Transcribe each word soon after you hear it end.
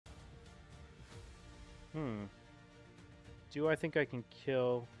Do I think I can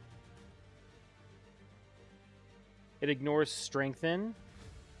kill... It ignores Strengthen,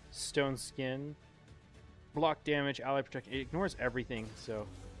 Stone Skin, block damage, ally protect. It ignores everything, so...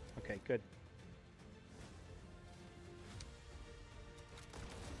 Okay, good.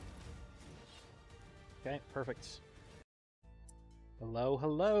 Okay, perfect. Hello,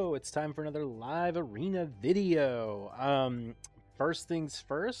 hello. It's time for another live arena video. First things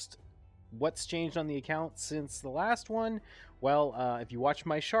first, what's changed on the account since the last one? Well, if you watch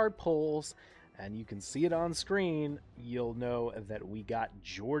my shard polls, and you can see it on screen, you'll know that we got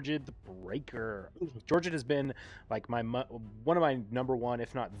Georgid the Breaker. Georgid has been like one of my number one,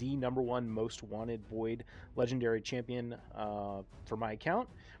 if not the number one most wanted Void legendary champion for my account,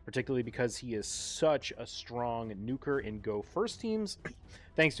 particularly because he is such a strong nuker in go first teams,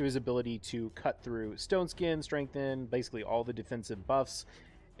 thanks to his ability to cut through Stone Skin, Strengthen, basically all the defensive buffs,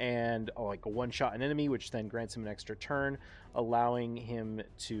 and like a one-shot an enemy, which then grants him an extra turn, allowing him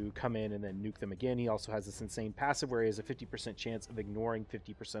to come in and then nuke them again. He also has this insane passive where he has a 50% chance of ignoring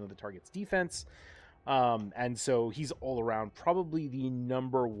 50% of the target's defense. And so he's all around probably the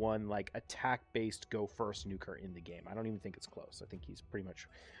number one like attack-based go-first nuker in the game. I don't even think it's close. I think he's pretty much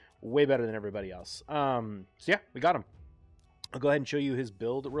way better than everybody else. So yeah, we got him. I'll go ahead and show you his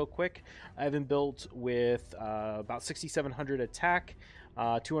build real quick. I have him built with about 6,700 attack,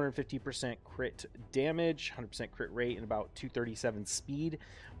 250% crit damage, 100% crit rate, and about 237 speed.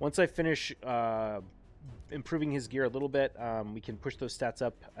 Once I finish improving his gear a little bit, we can push those stats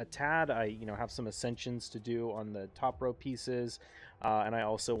up a tad. I have some ascensions to do on the top row pieces, and I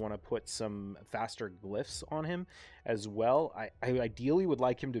also want to put some faster glyphs on him as well. I ideally would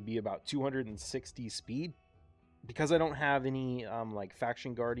like him to be about 260 speed. Because I don't have any like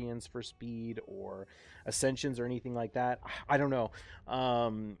faction guardians for speed or ascensions or anything like that, I don't know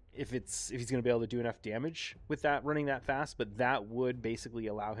if he's going to be able to do enough damage with that running that fast. But that would basically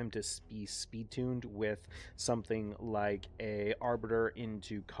allow him to be speed tuned with something like a Arbiter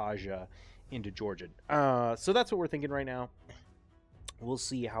into Kaja into Georgid. So that's what we're thinking right now. We'll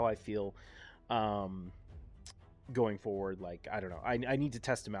see how I feel going forward. Like, I don't know. I need to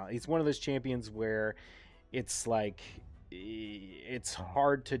test him out. He's one of those champions where it's like it's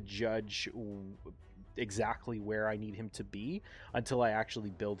hard to judge exactly where I need him to be until I actually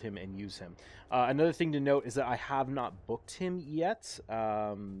build him and use him. Another thing to note is that I have not booked him yet,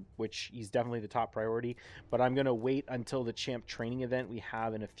 which he's definitely the top priority, but I'm going to wait until the champ training event we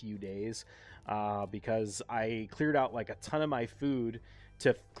have in a few days, because I cleared out like a ton of my food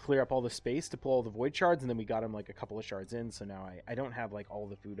to clear up all the space to pull all the void shards, and then we got him like a couple of shards in, so now I don't have like all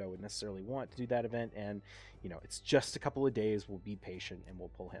the food I would necessarily want to do that event, and it's just a couple of days. We'll be patient and we'll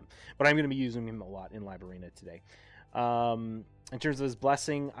pull him, but I'm going to be using him a lot in live arena today. In terms of his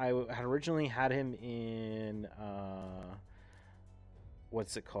blessing, I had originally had him in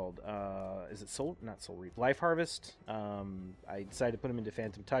what's it called? Is it not Soul Reap, Life Harvest. I decided to put him into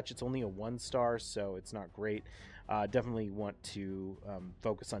Phantom Touch. It's only a 1-star, so it's not great. Definitely want to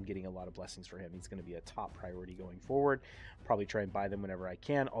focus on getting a lot of blessings for him. He's going to be a top priority going forward. Probably try and buy them whenever I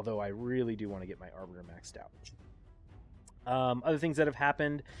can, although I really do want to get my Arbiter maxed out. Other things that have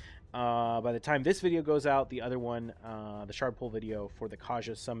happened, by the time this video goes out, the other one, the shard pull video for the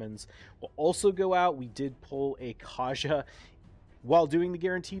Kaja summons, will also go out. We did pull a Kaja while doing the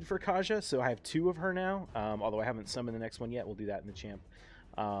guaranteed for Kaja, so I have 2 of her now, although I haven't summoned the next one yet. We'll do that in the champ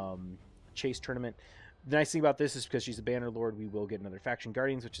chase tournament. The nice thing about this is because she's a Banner Lord, we will get another Faction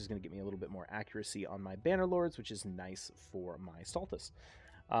Guardians, which is going to get me a little bit more accuracy on my Banner Lords, which is nice for my Stultus.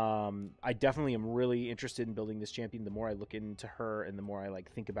 I definitely am really interested in building this champion. The more I look into her and the more I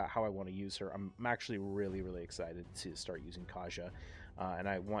think about how I want to use her, I'm actually really, really excited to start using Kaja, and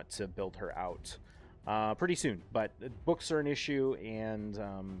I want to build her out pretty soon. But books are an issue, and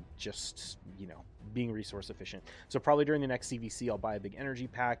just being resource efficient. So probably during the next CVC, I'll buy a big energy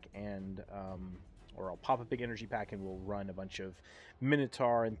pack and or I'll pop a big energy pack and we'll run a bunch of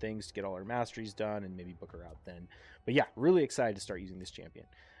Minotaur and things to get all our masteries done and maybe book her out then. But yeah, really excited to start using this champion.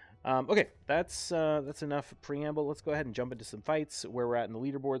 Okay, that's enough preamble. Let's go ahead and jump into some fights. Where we're at in the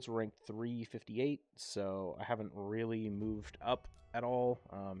leaderboards, we're ranked 358, so I haven't really moved up at all.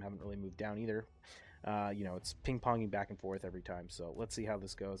 Haven't really moved down either. It's ping-ponging back and forth every time, so let's see how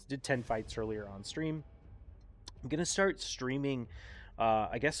this goes. Did 10 fights earlier on stream. I'm going to start streaming,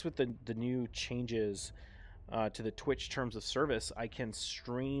 I guess with the new changes to the Twitch terms of service, I can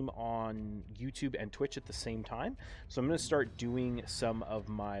stream on YouTube and Twitch at the same time. So I'm going to start doing some of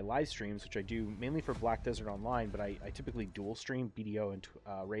my live streams, which I do mainly for Black Desert Online, but I typically dual stream BDO and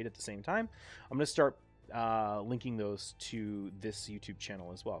Raid at the same time. I'm going to start linking those to this YouTube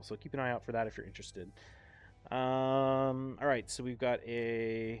channel as well. So keep an eye out for that if you're interested. All right, so we've got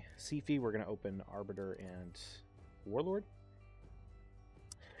a Sifi. We're going to open Arbiter and Warlord.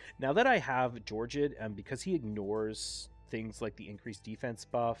 Now that I have Georgid, because he ignores things like the increased defense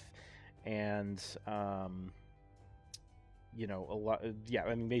buff and, you know, a lot, yeah,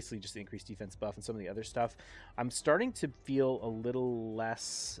 I mean, basically just the increased defense buff and some of the other stuff, I'm starting to feel a little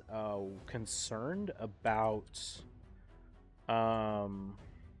less concerned about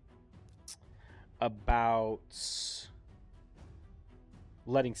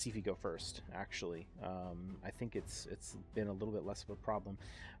letting Sifi go first, actually. I think it's been a little bit less of a problem.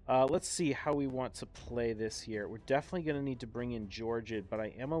 Let's see how we want to play this here. We're definitely going to need to bring in Georgid, but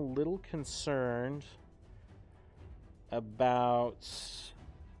I am a little concerned about...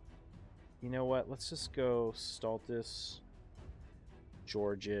 You know what? Let's just go Stultus,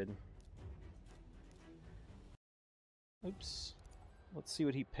 Georgid. Oops. Let's see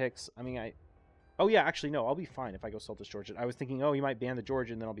what he picks. I mean, Oh, yeah, actually, no, I'll be fine if I go Stultus Georgid. I was thinking, oh, he might ban the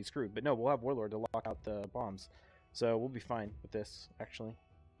Georgid and then I'll be screwed. But no, we'll have Warlord to lock out the bombs. So we'll be fine with this, actually.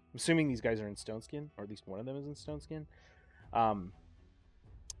 I'm assuming these guys are in Stone Skin, or at least one of them is in Stone Skin.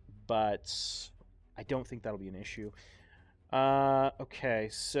 But I don't think that'll be an issue. Okay,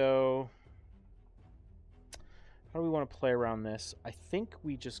 so... How do we want to play around this? I think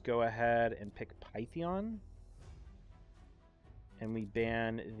we just go ahead and pick Pythion. And we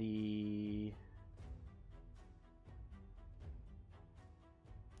ban the...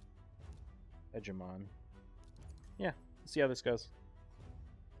 Hegemon. Yeah, let's see how this goes.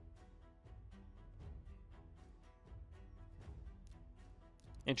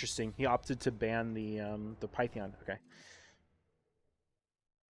 Interesting. He opted to ban the Pythion. Okay.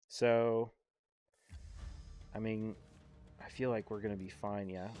 So, I mean, I feel like we're gonna be fine.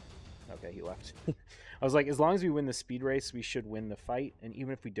 Yeah. Okay, he left. I was like, as long as we win the speed race, we should win the fight. And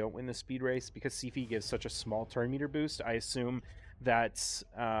even if we don't win the speed race, because Sifi gives such a small turn meter boost, I assume that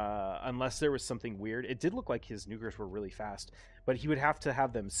unless there was something weird, it did look like his nukers were really fast, but he would have to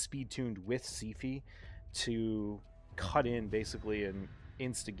have them speed tuned with Sifi to cut in basically and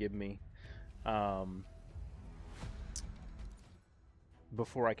insta give me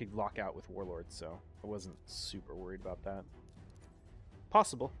before I could lock out with Warlord. So I wasn't super worried about that.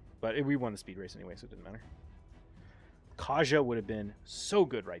 Possible. But we won the speed race anyway, so it didn't matter. Kaja would have been so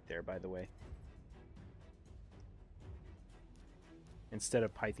good right there, by the way. Instead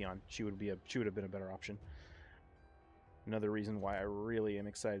of Pythion, she would have been a better option. Another reason why I really am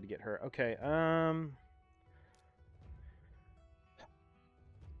excited to get her. Okay,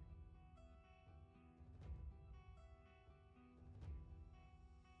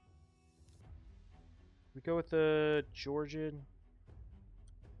 we go with the Georgid.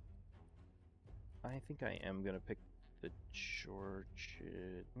 I think I am gonna pick the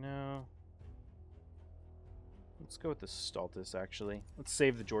Georgid. No. Let's go with the Stultus, actually. Let's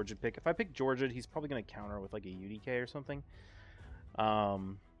save the Georgid pick. If I pick Georgid, he's probably going to counter with like a UDK or something. I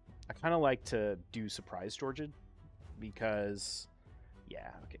kind of like to do surprise Georgid because, yeah,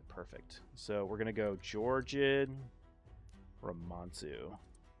 okay, perfect. So we're going to go Georgid, Ramonsu.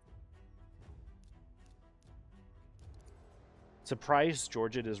 Surprise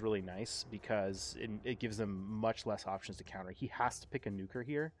Georgid is really nice because it gives them much less options to counter. He has to pick a nuker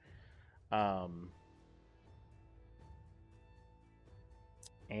here.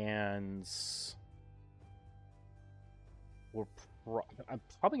 And I'm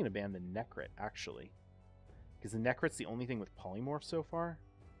probably going to ban the Necrit, actually. Because the Necrit's the only thing with Polymorph so far.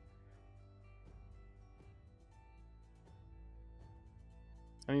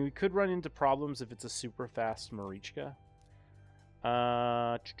 I mean, we could run into problems if it's a super fast Marichka.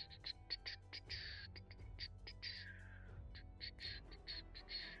 Yeah,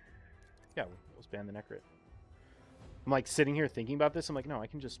 let's ban the Necrit. I'm like sitting here thinking about this. I'm like, no, I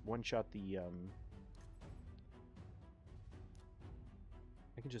can just one-shot the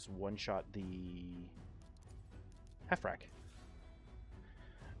I can just one-shot the Hefrak.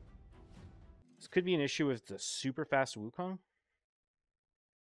 This could be an issue with the super fast Wukong.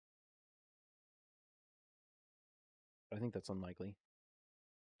 I think that's unlikely,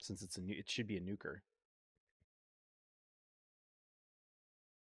 since it should be a nuker.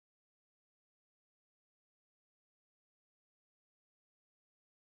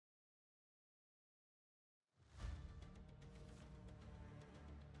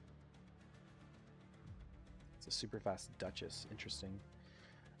 It's a super fast Duchess. Interesting.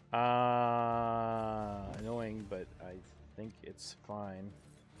 Annoying, but I think it's fine.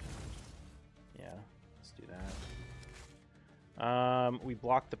 Yeah, let's do that. We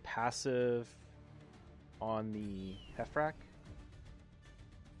block the passive on the Hefrak.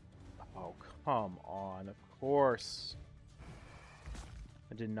 Oh, Come on, of course.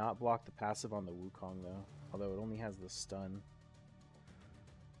 I did not block the passive on the Wukong, though. Although it only has the stun.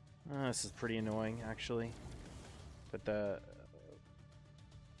 This is pretty annoying, actually. But the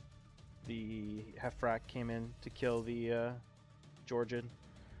Hefrak came in to kill the Georgid.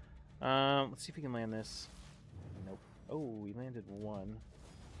 Let's see if we can land this. Nope. Oh, we landed one.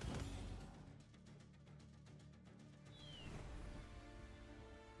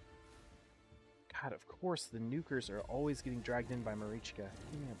 God, of course, the nukers are always getting dragged in by Marichka.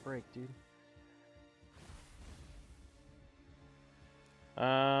 Give me a break, dude.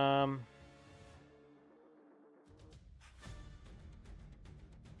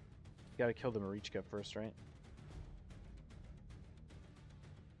 Gotta kill the Marichka first, right?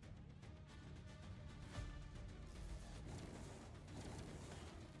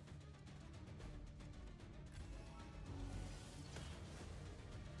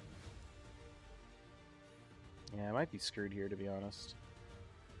 Yeah, I might be screwed here, to be honest.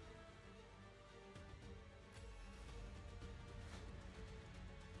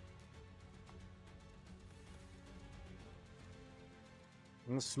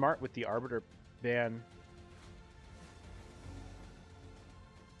 I'm smart with the Arbiter ban.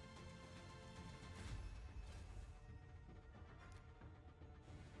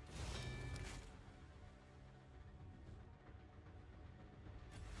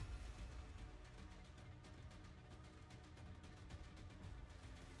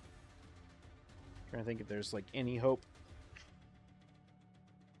 Trying to think if there's like any hope.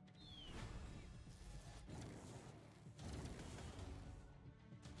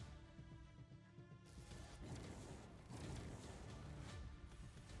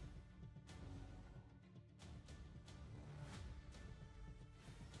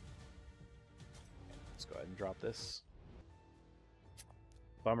 Let's go ahead and drop this.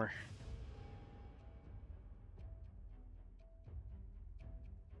 Bummer.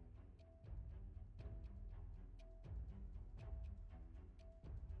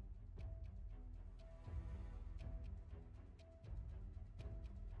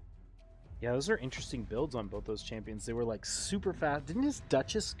 Yeah, those are interesting builds on both those champions. They were like super fast. Didn't his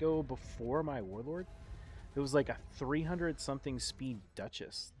Duchess go before my Warlord? It was like a 300 something speed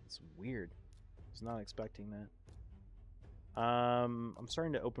Duchess. It's weird. I was not expecting that. I'm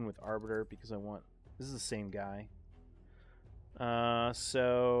starting to open with Arbiter because I want... This is the same guy.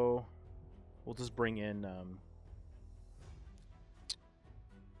 So we'll just bring in...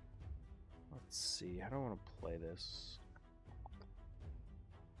 let's see. How do I want to play this?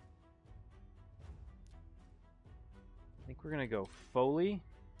 I think we're going to go Foley.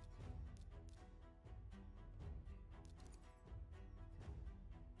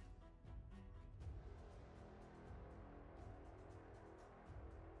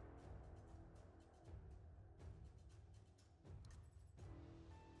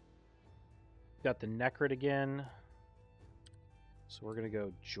 Got the Necrit again. So we're going to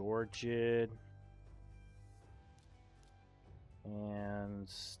go Georgid and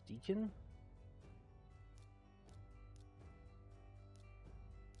Deacon.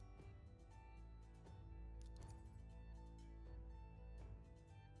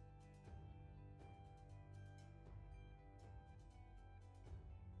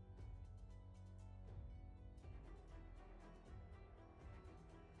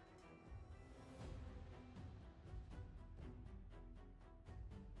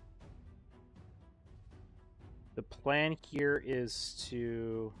 The plan here is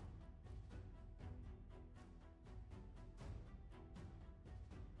to...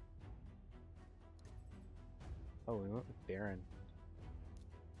 Oh, we went with Baron.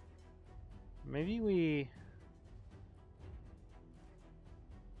 Maybe we...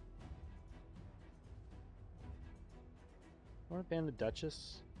 Want to ban the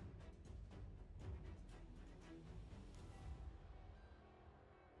Duchess?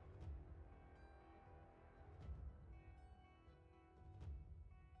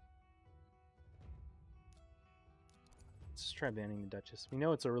 Let's just try banning the Duchess. We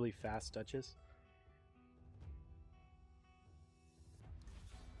know it's a really fast Duchess.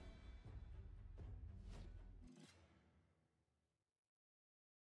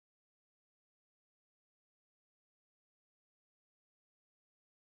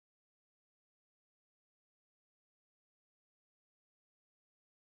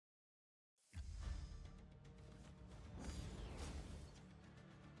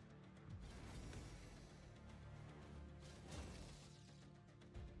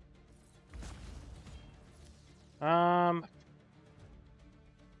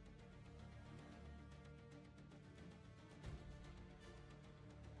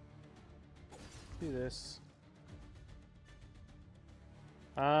 do this.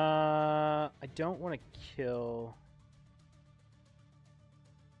 I don't want to kill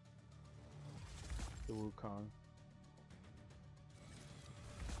the Wukong.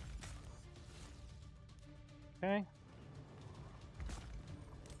 Okay.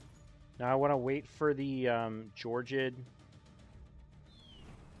 Now I want to wait for the Georgid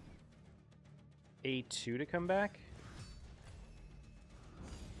A2 to come back.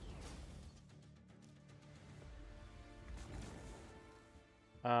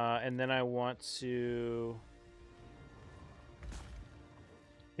 And then I want to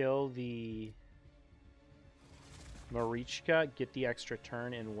kill the Marichka, get the extra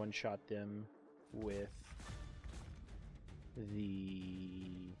turn, and one-shot them with the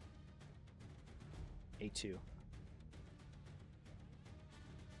A2.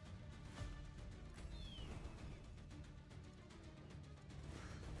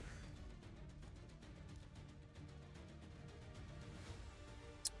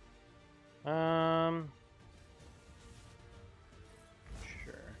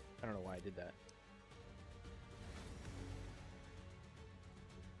 Sure. I don't know why I did that.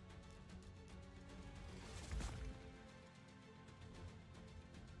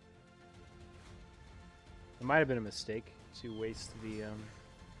 It might have been a mistake to waste the,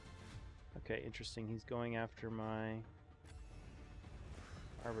 Okay, interesting. He's going after my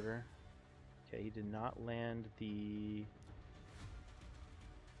Arbiter. Okay, he did not land the...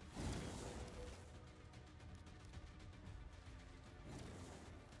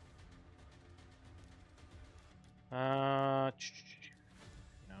 No,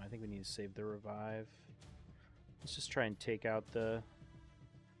 I think we need to save the revive. Let's just try and take out the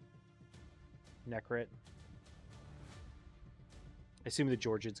Necrit. I assume the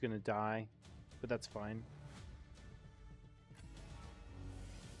Georgid's gonna die, but that's fine.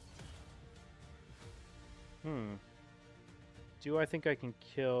 Do I think I can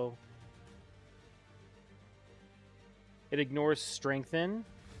kill... It ignores Strengthen,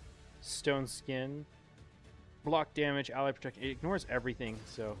 Stone Skin, block damage, ally protect. It ignores everything,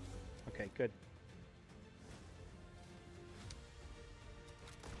 so... Okay, good.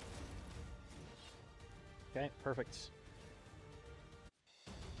 Okay, perfect.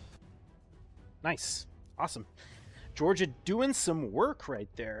 Nice. Awesome. Georgia doing some work right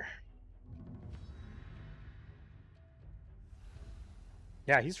there.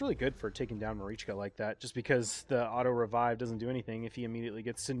 Yeah, he's really good for taking down Marichka like that, just because the auto-revive doesn't do anything if he immediately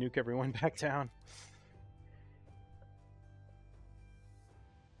gets to nuke everyone back down.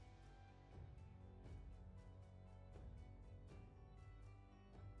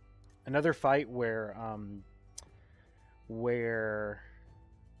 Another fight where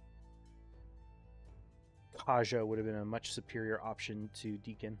Kaja would have been a much superior option to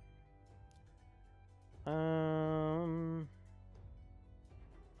Deacon.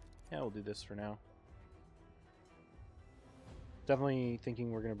 Yeah, we'll do this for now. Definitely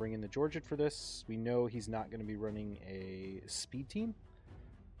thinking we're going to bring in the Georgid for this. We know he's not going to be running a speed team,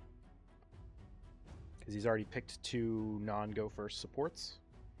 because he's already picked 2 non-go first supports.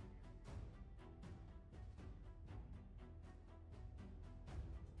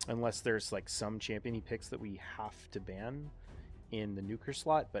 Unless there's like some champion he picks that we have to ban in the nuker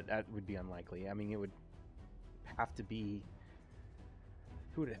slot, but that would be unlikely. I mean, it would have to be...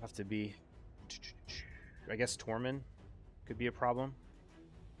 Who would it have to be? I guess Tormund could be a problem.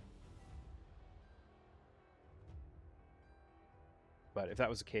 But if that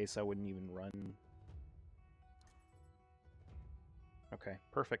was the case, I wouldn't even run. Okay,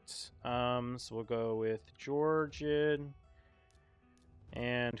 perfect. So we'll go with Georgid.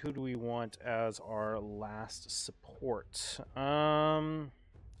 And who do we want as our last support?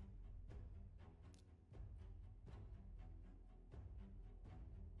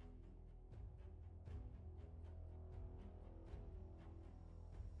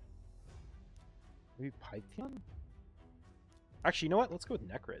 Maybe Python? Actually, you know what? Let's go with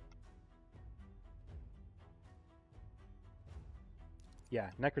Necrit. Yeah,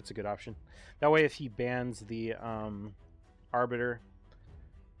 Necrit's a good option. That way, if he bans the Arbiter,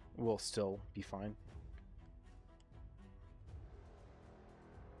 we'll still be fine.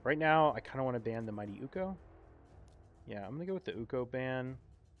 Right now, I kind of want to ban the Mighty Uko. Yeah, I'm going to go with the Uko ban.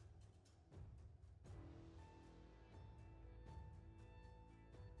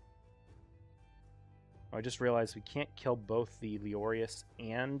 Oh, I just realized we can't kill both the Leorius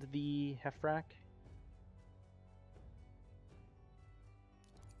and the Hefrak.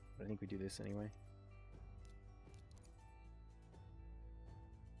 But I think we do this anyway.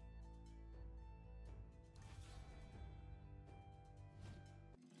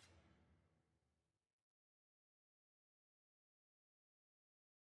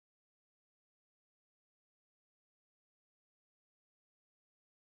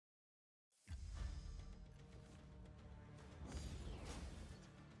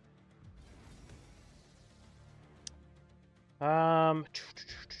 Um,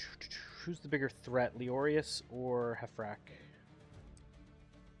 who's the bigger threat, Leorius or Hefrak?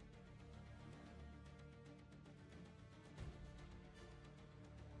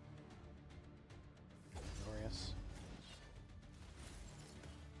 Leorius.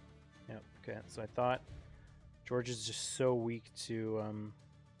 Yep. Okay, so I thought George is just so weak to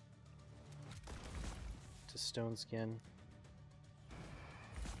stone skin.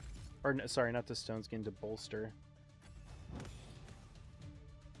 Or no, sorry, not to stone skin, to bolster.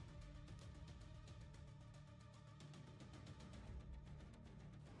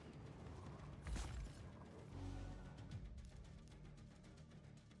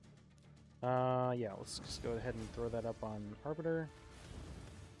 Yeah, let's just go ahead and throw that up on Arbiter.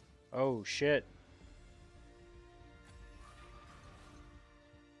 Oh, shit.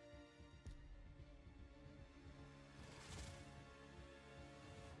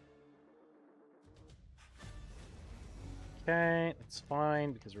 Okay, it's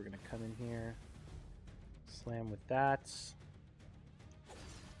fine because we're going to come in here, slam with that.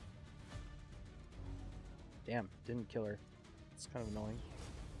 Damn, didn't kill her. It's kind of annoying.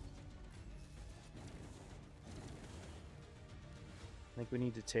 I think we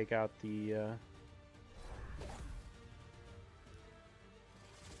need to take out the...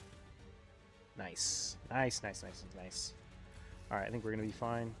 Nice. Nice, nice, nice, nice. Alright, I think we're going to be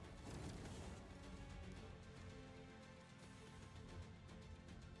fine.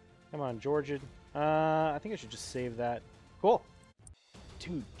 Come on, Georgid. I think I should just save that. Cool.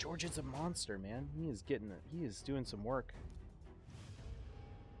 Dude, Georgid's a monster, man. He is getting it. He is doing some work.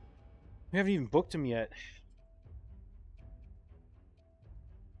 We haven't even booked him yet.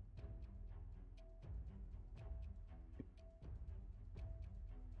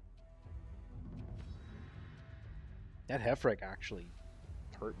 That Hefrek actually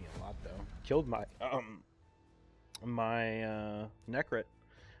hurt me a lot, though. Killed my Necrit.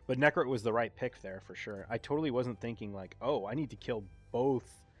 But Necrit was the right pick there for sure. I totally wasn't thinking like, oh, I need to kill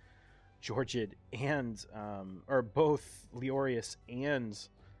both Georgid and or both Leorius and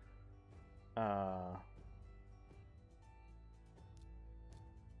oh,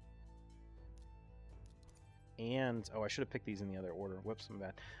 I should have picked these in the other order. Whoops, my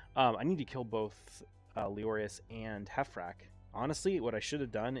bad. I need to kill both Leorius and Hefrak. Honestly, what I should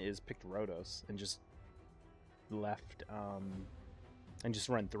have done is picked Rhodos and just left and just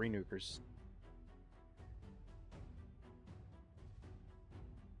run 3 nukers.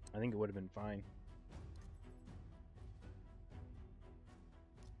 I think it would have been fine.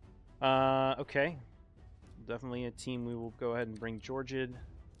 Okay. Definitely a team we will go ahead and bring Georgid.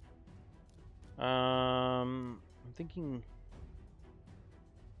 I'm thinking...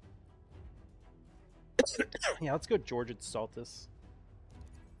 yeah, let's go Georgid Saltus.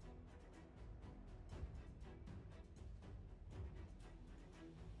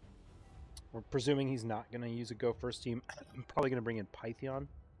 We're presuming he's not going to use a go first team. I'm probably going to bring in Pythion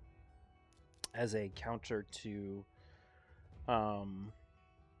as a counter to Thrala.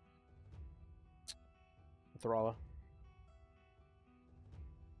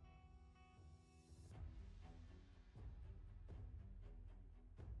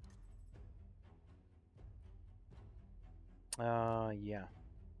 Yeah.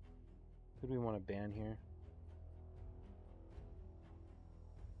 Who do we want to ban here?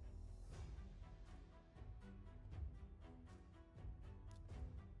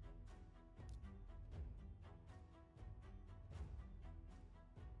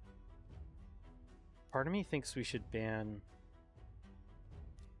 Part of me thinks we should ban...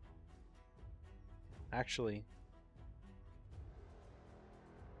 Actually,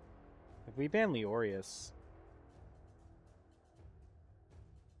 if we ban Leorius...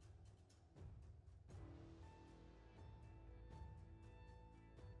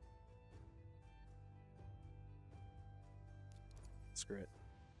 Screw it.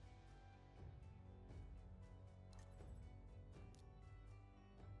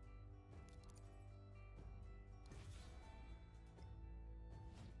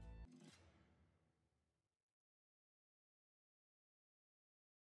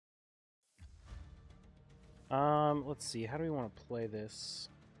 Let's see. How do we want to play this?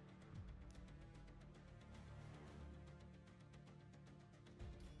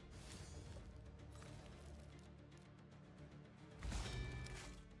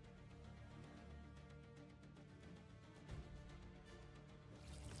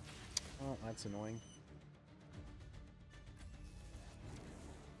 Oh, that's annoying.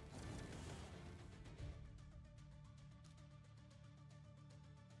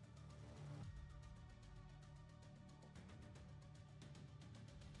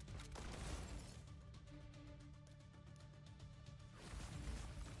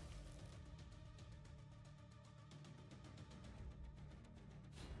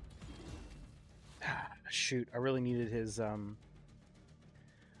 shoot, I really needed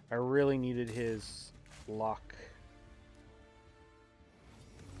his lock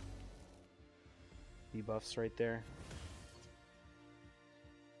debuffs right there.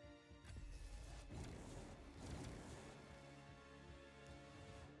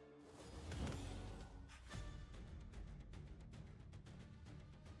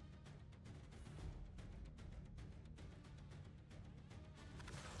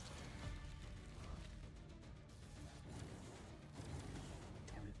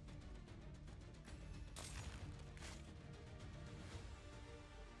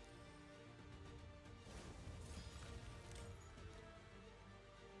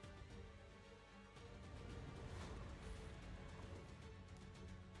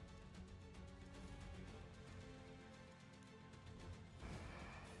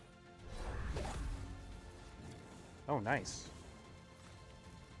 Oh, nice.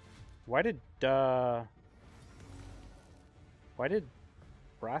 Why did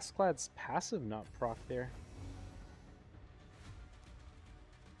Brassclad's passive not proc there?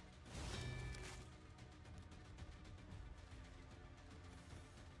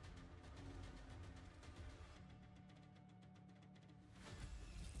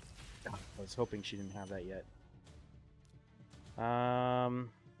 Oh, I was hoping she didn't have that yet. I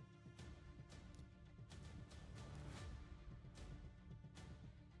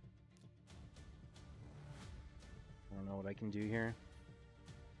don't know what I can do here.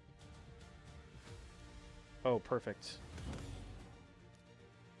 Oh, perfect.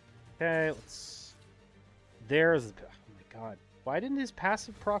 Okay, let's... There's... Oh my god. Why didn't his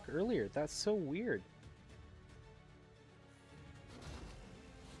passive proc earlier? That's so weird.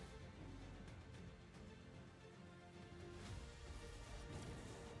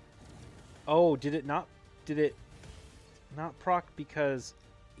 Oh, did it not proc because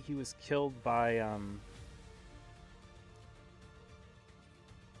he was killed by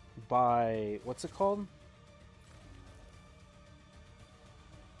what's it called?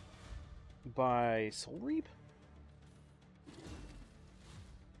 By Soul Reap?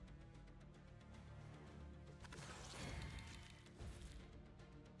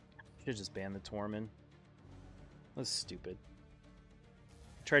 Should've just banned the Tormin. That was stupid.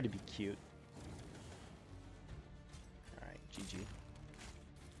 I tried to be cute. Alright, GG.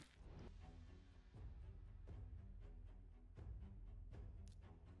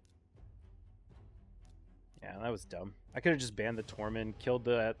 Yeah, that was dumb. I could have just banned the Tormin, killed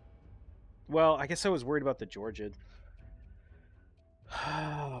the... Well, I guess I was worried about the Georgid.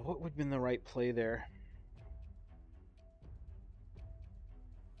 What would have been the right play there?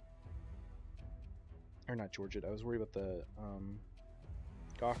 Or not Georgid, I was worried about the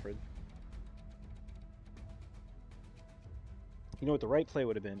Goffred. You know what the right play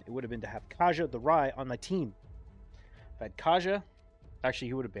would have been? It would have been to have Kaja the Rai on my team. If I had Kaja... Actually,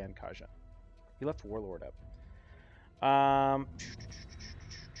 he would have banned Kaja. He left Warlord up.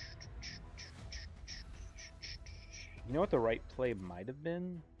 You know what the right play might have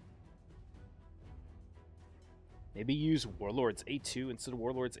been? Maybe use Warlord's A2 instead of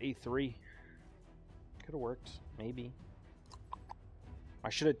Warlord's A3. Could have worked. Maybe.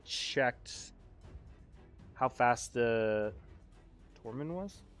 I should have checked how fast the Tormin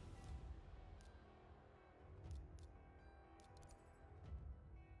was.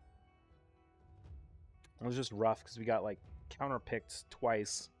 It was just rough because we got like counterpicked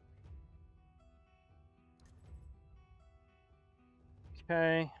twice.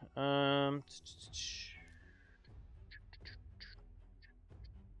 Okay.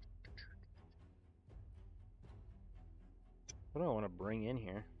 What do I want to bring in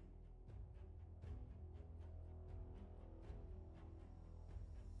here?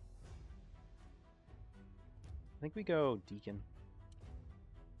 I think we go Deacon.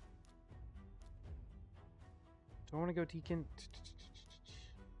 Do I want to go Deacon?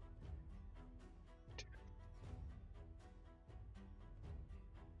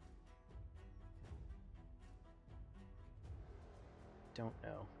 Don't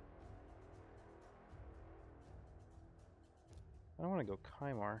know. I don't want to go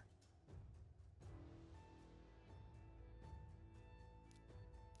Kymar.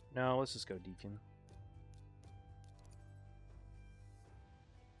 No, let's just go Deacon.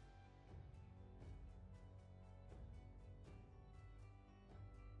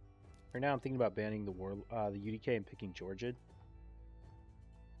 Right now, I'm thinking about banning the UDK and picking Georgid.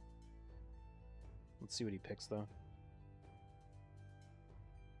 Let's see what he picks, though.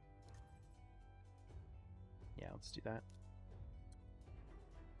 Yeah, let's do that.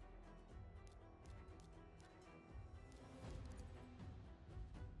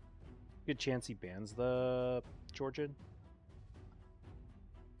 Good chance he bans the Georgid. In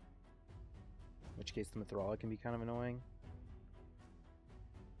which case the Mithrala can be kind of annoying.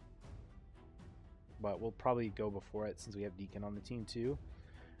 But we'll probably go before it since we have Deacon on the team too.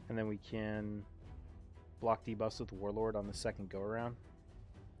 And then we can block debuffs with Warlord on the second go around.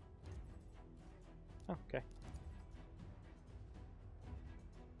 Oh, okay.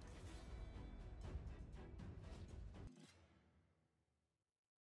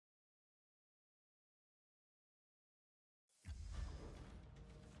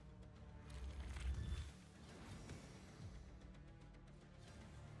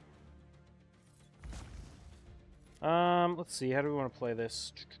 Let's see. How do we want to play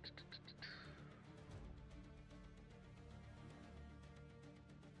this?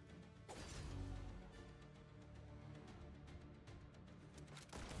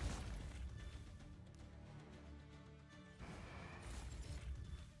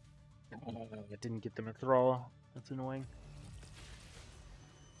 Oh, I didn't get the Mithrala. That's annoying.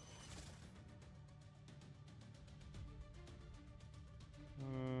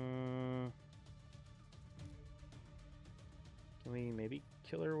 Can we maybe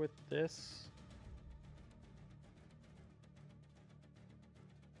kill her with this?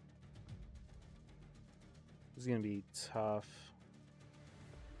 This is going to be tough.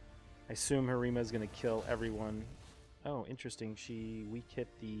 I assume Harima is going to kill everyone. Oh, interesting. She weak hit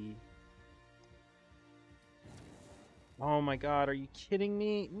the... Oh my god, are you kidding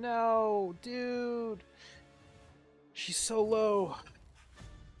me? No, dude! She's so low.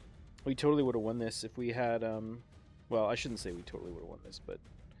 We totally would have won this if we had, well, I shouldn't say we totally would have won this, but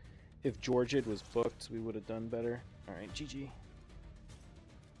if Georgid was booked, we would have done better. Alright, GG.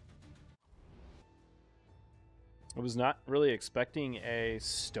 I was not really expecting a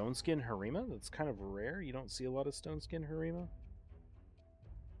Stoneskin Harima. That's kind of rare. You don't see a lot of Stoneskin Harima.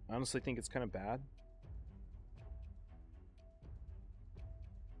 I honestly think it's kind of bad.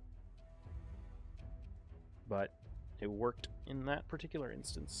 But it worked in that particular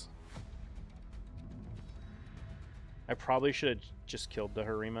instance. I probably should have just killed the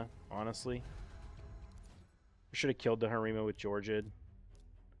Harima, honestly. I should have killed the Harima with Georgid.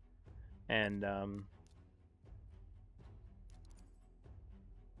 And,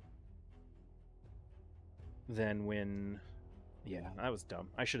 then when... Yeah, that was dumb.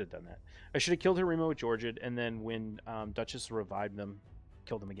 I should have done that. I should have killed Harima with Georgid, and then when Duchess revived them,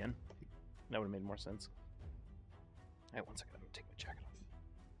 killed them again. That would have made more sense. Alright, 1 second. I'm going to take my jacket off.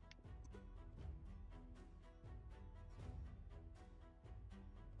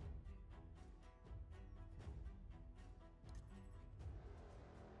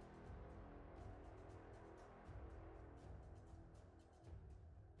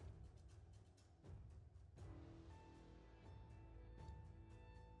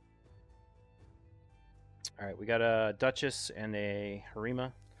 Alright, we got a Duchess and a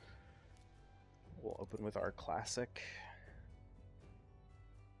Harima. We'll open with our classic.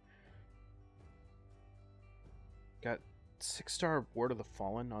 Got 6-star Ward of the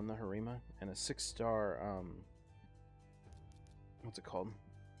Fallen on the Harima and a 6-star, what's it called?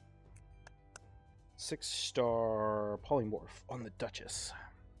 6-star Polymorph on the Duchess.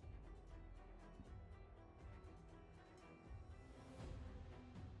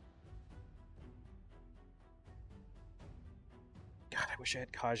 God, I wish I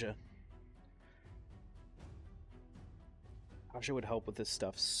had Kaja. Kaja would help with this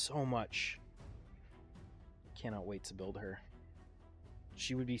stuff so much. Cannot wait to build her.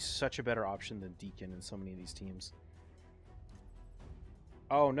 She would be such a better option than Deacon in so many of these teams.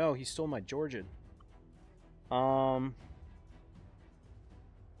 Oh no, he stole my Georgid. I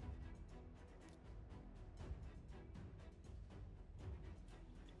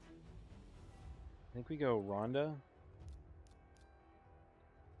think we go Rhonda.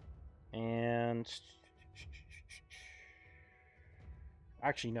 And...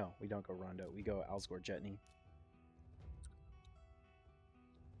 Actually, no, we don't go Rondo. We go Alsgore Jetney.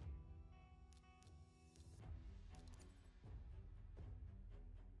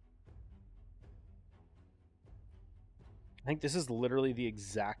 I think this is literally the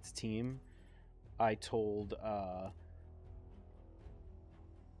exact team I told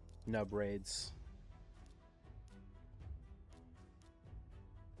Nub Raids.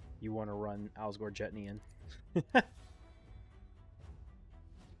 You want to run Alsgore Jetney in.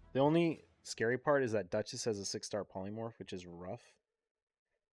 The only scary part is that Duchess has a 6-star Polymorph, which is rough.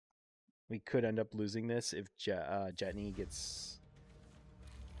 We could end up losing this if Jetney gets...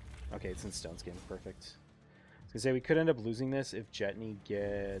 Okay, it's in Stoneskin. Perfect. I was going to say, we could end up losing this if Jetney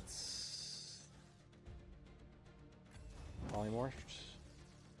gets... Polymorphed.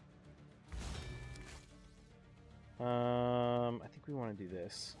 I think we want to do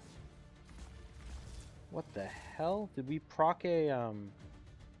this. What the hell? Did we proc a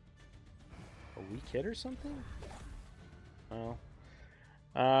weak hit or something? Oh.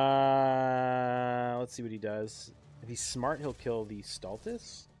 Let's see what he does. If he's smart, he'll kill the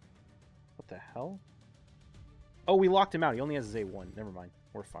Stultus. What the hell? Oh, we locked him out. He only has his A1. Never mind.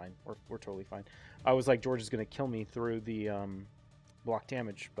 We're fine. We're totally fine. I was like, George is going to kill me through the block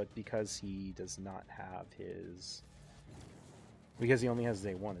damage, but because he does not have his... Because he only has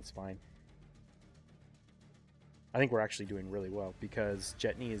his A1, it's fine. I think we're actually doing really well, because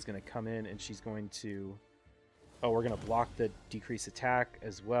Jetney is going to come in and she's going to... Oh, we're going to block the decreased attack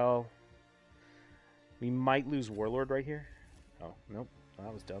as well. We might lose Warlord right here. Oh, nope. Oh,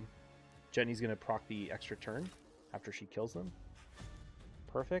 that was dumb. Jetney's going to proc the extra turn after she kills them.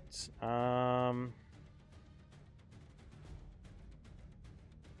 Perfect. I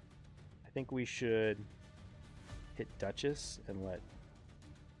think we should hit Duchess and let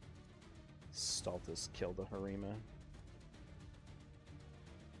Stultus kill the Harima.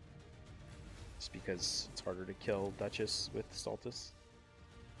 Just because it's harder to kill Duchess with Stultus.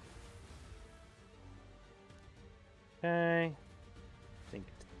 Okay. I think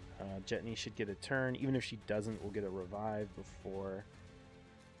Jetney should get a turn. Even if she doesn't, we'll get a revive before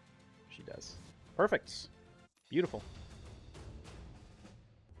she does. Perfect. Beautiful.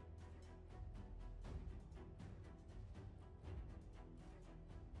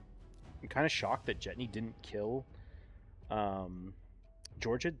 I'm kind of shocked that Jetney didn't kill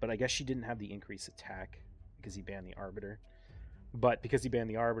Georgid, but I guess she didn't have the increased attack because he banned the Arbiter. But because he banned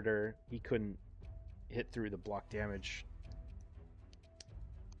the Arbiter, he couldn't hit through the block damage.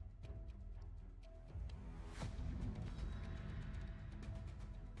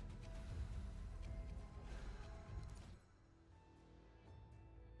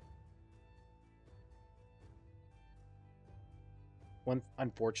 One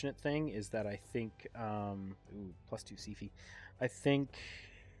unfortunate thing is that I think, ooh, +2 Sifi. I think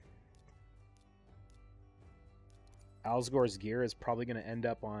Alsgor's gear is probably going to end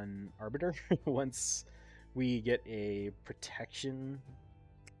up on Arbiter once we get a protection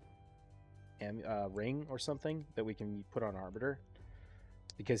ring or something that we can put on Arbiter,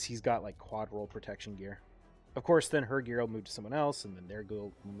 because he's got like quad roll protection gear. Of course, then her gear will move to someone else, and then their gear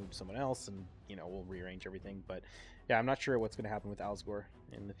will move to someone else, and you know, we'll rearrange everything. But yeah, I'm not sure what's going to happen with Alsgor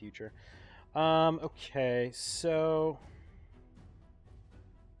in the future. Okay, so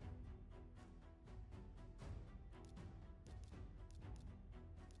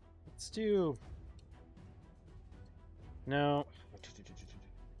let's do... No.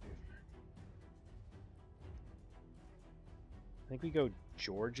 I think we go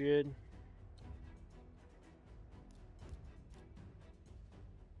Georgid.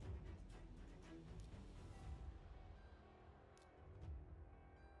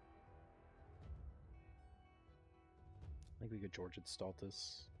 I think we go Georgid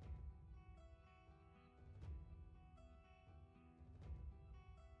Stultus.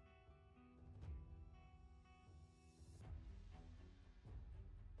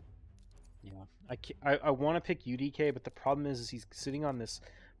 Yeah, I want to pick UDK, but the problem is he's sitting on this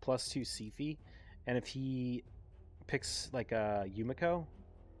 +2 Sifi, and if he picks like a Yumiko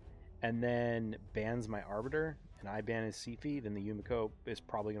and then bans my Arbiter and I ban his Sifi, then the Yumiko is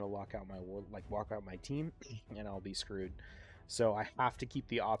probably going to lock out my walk out my team, and I'll be screwed. So I have to keep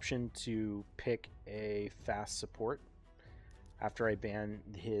the option to pick a fast support after I ban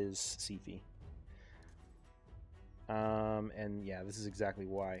his Sifi. And yeah, this is exactly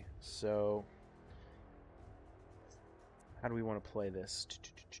why. So how do we want to play this?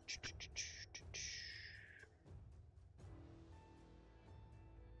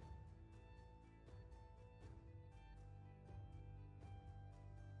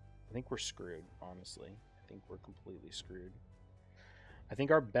 I think we're screwed, honestly. I think we're completely screwed. I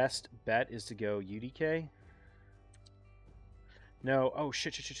think our best bet is to go UDK. No. Oh,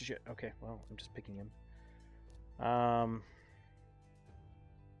 shit. Okay, well, I'm just picking him. I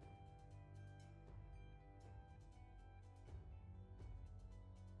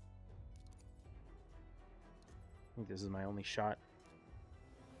think this is my only shot.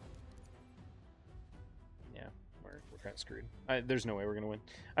 Yeah, we're kind of screwed. There's no way we're going to win.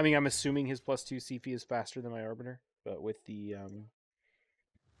 I mean, I'm assuming his +2 Sifi is faster than my Arbiter, but with the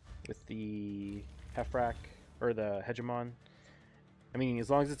Hefrak, or the Hegemon, I mean, as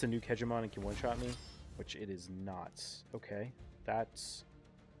long as it's a nuke Hegemon and can one-shot me, which it is not. Okay, that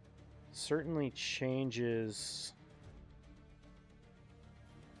certainly changes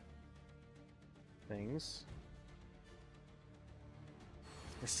things.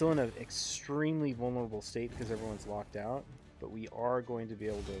 We're still in an extremely vulnerable state because everyone's locked out, but we are going to be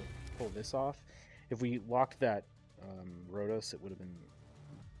able to pull this off. If we locked that Rhodos, it would have been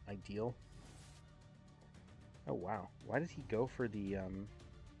ideal. Oh wow, why did he go for the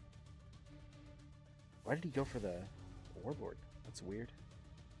Warlord? That's weird.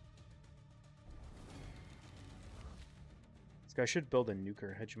 This guy should build a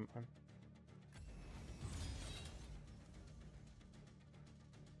nuker hegemon.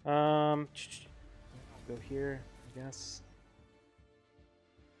 Go here, I guess.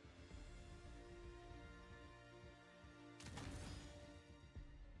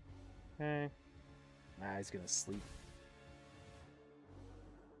 Okay. Ah, he's gonna sleep.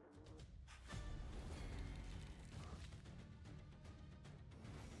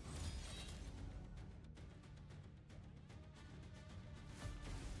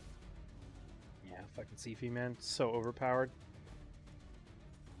 Yeah, fucking Sifi, man. So overpowered.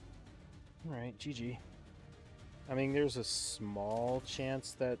 Alright, GG. I mean, there's a small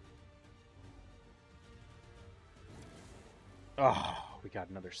chance that... Oh, we got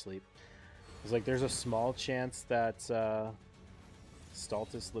another sleep. It's like there's a small chance that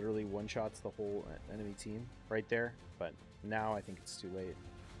Staltis literally one-shots the whole enemy team right there, but now I think it's too late.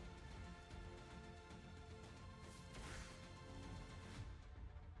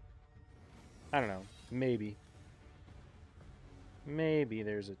 I don't know. Maybe. Maybe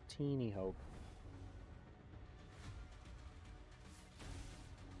there's a teeny hope.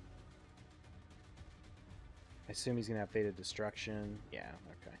 I assume he's going to have Fated Destruction. Yeah,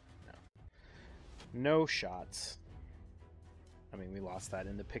 okay. No shots. I mean, we lost that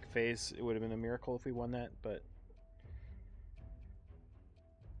in the pick phase. It would have been a miracle if we won that, but...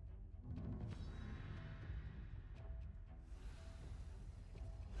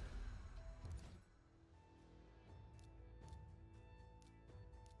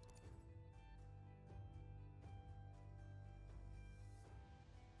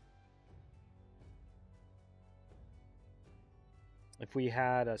 If we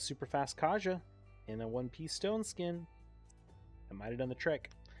had a super fast Kaja in a one-piece stone skin, it might have done the trick.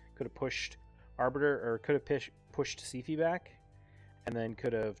 Could have pushed Arbiter, or could have pushed Sifi back, and then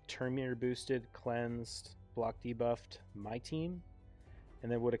could have turn meter boosted, cleansed, block debuffed my team,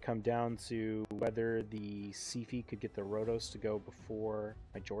 and then would have come down to whether the Sifi could get the Rhodos to go before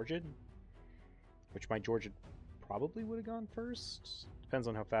my Georgid, which my Georgid probably would have gone first. Depends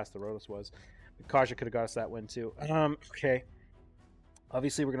on how fast the Rhodos was. But Kaja could have got us that win too. Okay.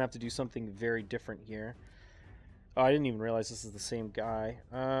 Obviously, we're going to have to do something very different here. Oh, I didn't even realize this is the same guy.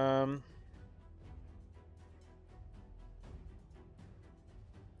 We're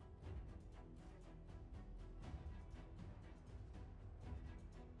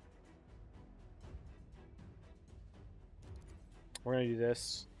going to do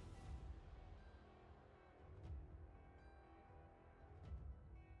this.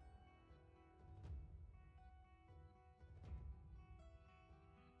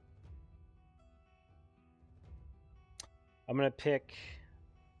 I'm going to pick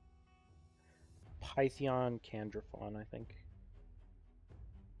Pythion Candraphon, I think.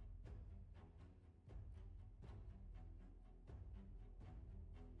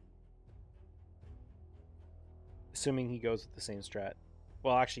 Assuming he goes with the same strat.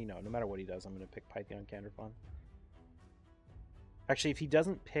 Well, actually, no. No matter what he does, I'm going to pick Pythion Candraphon. Actually, if he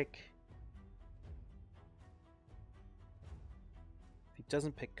doesn't pick... If he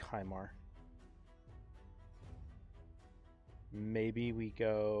doesn't pick Kymar... Maybe we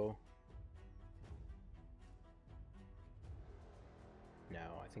go...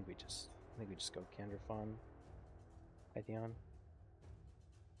 No, I think we just go Candraphon, Pythion.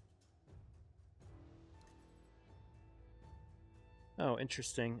 Oh,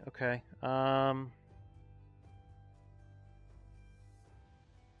 interesting. Okay.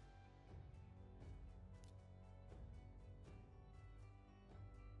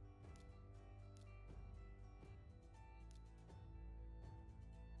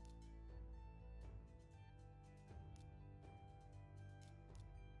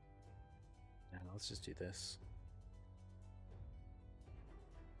 Let's just do this.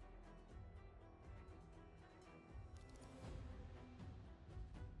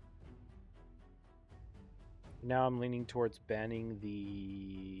 Now I'm leaning towards banning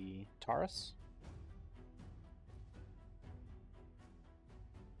the Taurus.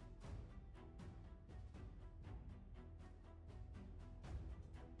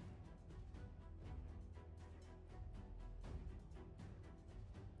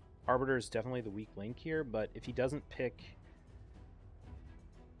 Arbiter is definitely the weak link here, but if he doesn't pick...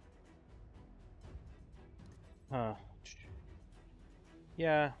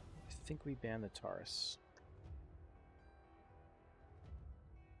 Yeah, I think we ban the Taurus.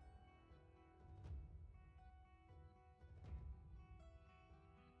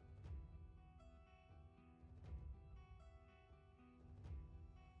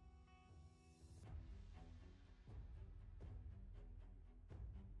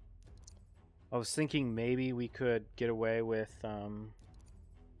 I was thinking maybe we could get away with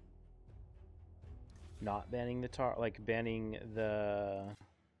not banning the like banning the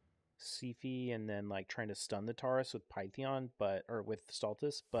Sifi and then like trying to stun the Taurus with Pythion, or with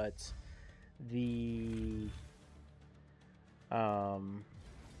Stultus, but the um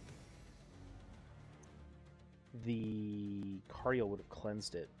the Cardial would have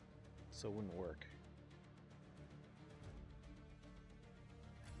cleansed it, so it wouldn't work.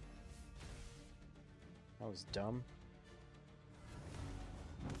 That was dumb.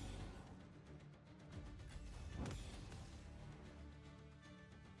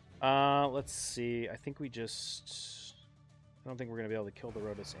 Let's see. I think we just... I don't think we're going to be able to kill the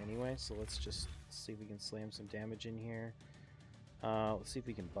Rotos anyway, so let's just see if we can slam some damage in here. Let's see if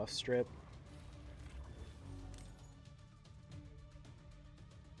we can buff strip.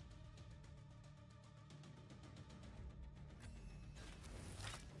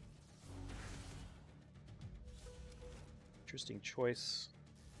 Interesting choice.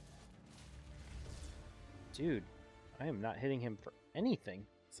 Dude, I am not hitting him for anything.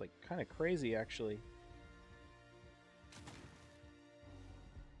 It's like kind of crazy, actually.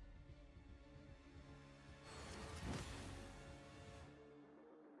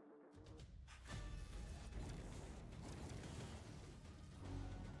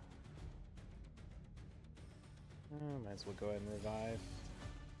 Might as well go ahead and revive.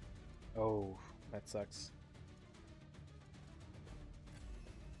 Oh, that sucks.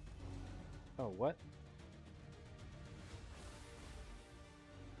 Oh, what?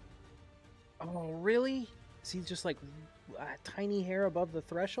 Oh, really? Is he just like a tiny hair above the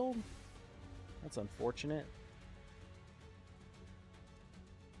threshold? That's unfortunate.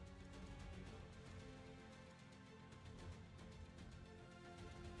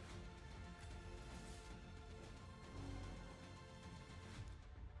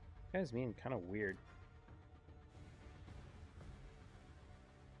 This guy's being kind of weird.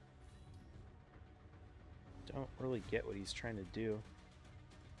 Don't really get what he's trying to do.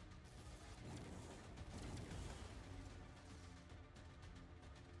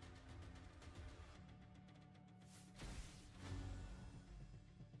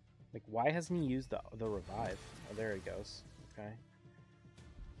 Like, why hasn't he used the revive? Oh, there he goes. Okay.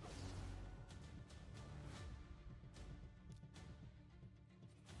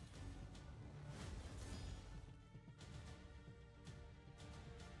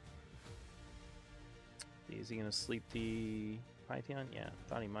 Is he gonna sleep the Pythion? Yeah,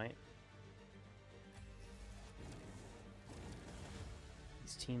 thought he might.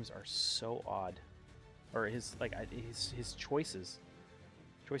 These teams are so odd, or his choices,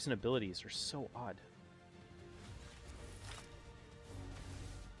 choice and abilities are so odd.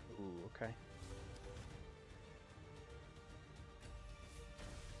 Ooh, okay.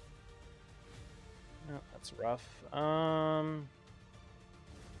 No, that's rough.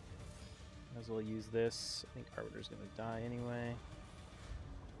 Might as well use this. I think Arbiter's gonna die anyway.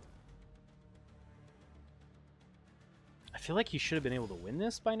 I feel like he should have been able to win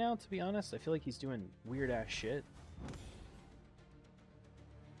this by now, to be honest. I feel like he's doing weird-ass shit.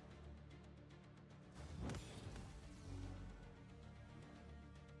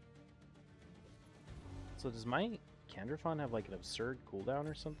 So does my Candrafon have like an absurd cooldown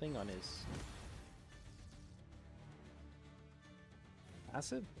or something on his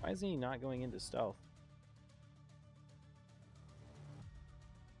passive? Why is he not going into stealth?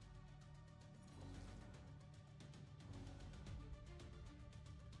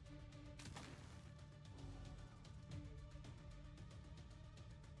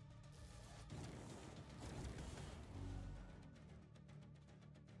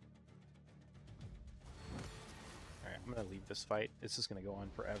 I'm gonna leave this fight. This is gonna go on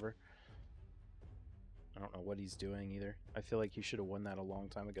forever. I don't know what he's doing either. I feel like he should have won that a long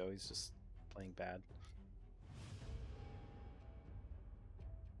time ago. He's just playing bad.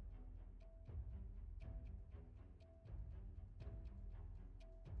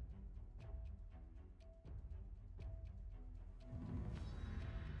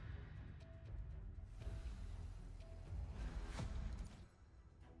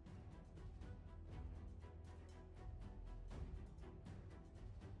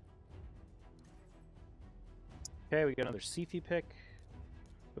 Okay, we got another Sifi pick.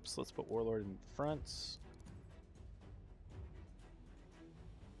 Oops, let's put Warlord in front.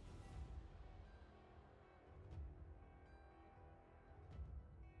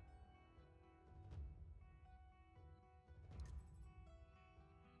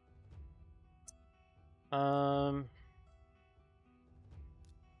 I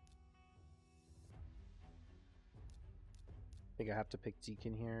think I have to pick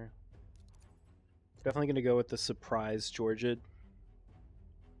Deacon here. Definitely going to go with the surprise Georgid.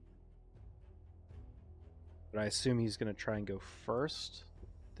 But I assume he's going to try and go first.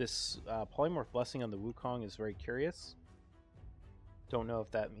 This Polymorph Blessing on the Wukong is very curious. Don't know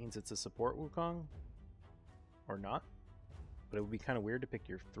if that means it's a support Wukong or not. But it would be kind of weird to pick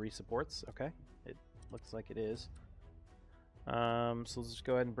your 3 supports. Okay, it looks like it is. So let's just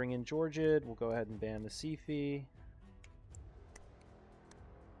go ahead and bring in Georgid. We'll go ahead and ban the Sifi.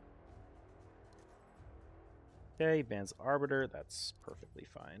 Okay, bans Arbiter. That's perfectly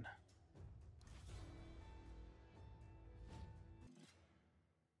fine.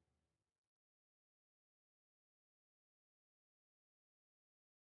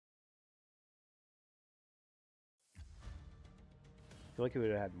 I feel like it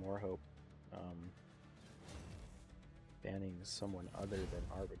would have had more hope banning someone other than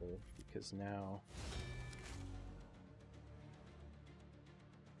Arbiter, because now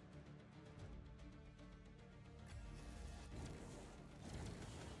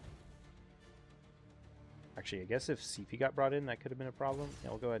actually I guess if Sifi got brought in that could have been a problem. Yeah,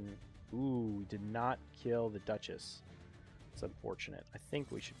 we'll go ahead and ooh, we did not kill the Duchess. It's unfortunate. I think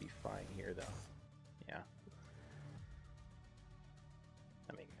we should be fine here though. Yeah.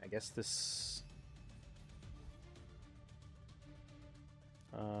 I mean, I guess this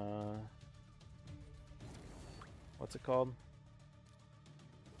what's it called?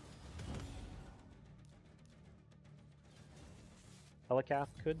 Helicath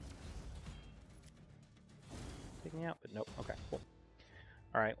could take me out, but nope. Okay, cool.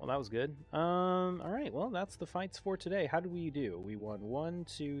 All right, well that was good. All right, well that's the fights for today. How did we do? We won 1,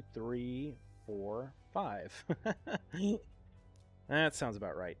 2, 3, 4, 5. That sounds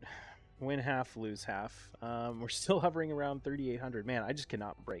about right. Win half, lose half. We're still hovering around 3,800. Man, I just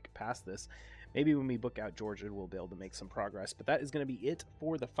cannot break past this. Maybe when we book out Georgia, we'll be able to make some progress. But that is going to be it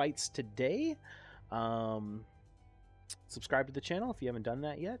for the fights today. Subscribe to the channel if you haven't done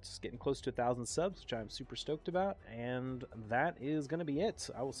that yet. It's getting close to 1,000 subs, which I'm super stoked about. And that is going to be it.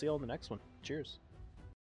 I will see you all in the next one. Cheers.